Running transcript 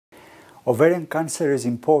Ovarian cancer is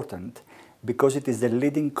important because it is the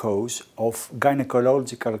leading cause of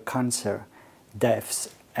gynecological cancer deaths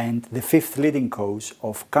and the fifth leading cause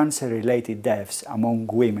of cancer-related deaths among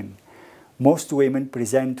women. Most women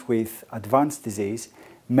present with advanced disease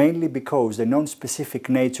mainly because the non-specific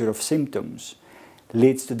nature of symptoms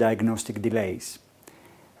leads to diagnostic delays.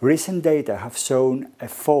 Recent data have shown a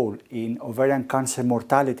fall in ovarian cancer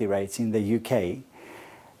mortality rates in the UK,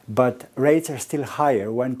 but rates are still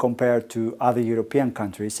higher when compared to other European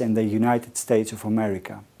countries and the United States of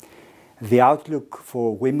America. The outlook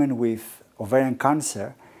for women with ovarian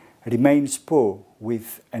cancer remains poor,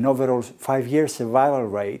 with an overall 5-year survival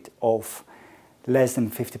rate of less than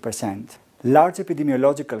 50%. Large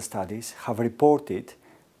epidemiological studies have reported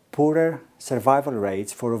poorer survival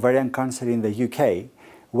rates for ovarian cancer in the UK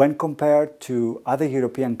when compared to other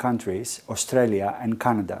European countries, Australia and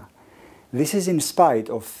Canada. This is in spite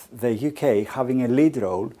of the UK having a lead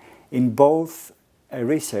role in both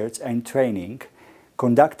research and training,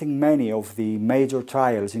 conducting many of the major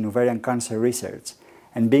trials in ovarian cancer research,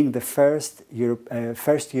 and being the first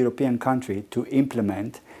European country to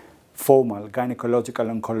implement formal gynecological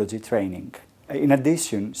oncology training. In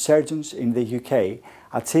addition, surgeons in the UK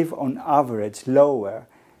achieve on average lower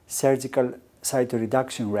surgical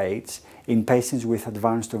cytoreduction rates in patients with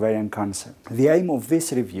advanced ovarian cancer. The aim of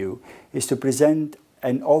this review is to present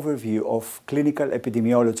an overview of clinical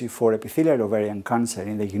epidemiology for epithelial ovarian cancer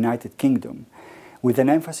in the United Kingdom, with an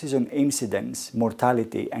emphasis on incidence,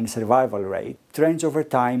 mortality and survival rate, trends over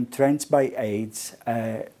time, trends by age,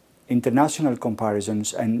 international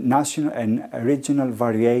comparisons and national and regional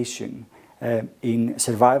variation in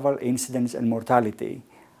survival, incidence and mortality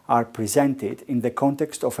are presented in the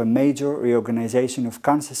context of a major reorganization of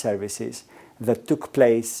cancer services that took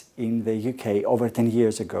place in the UK over 10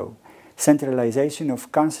 years ago. Centralization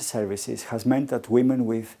of cancer services has meant that women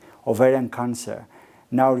with ovarian cancer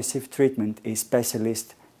now receive treatment in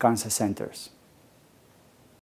specialist cancer centers.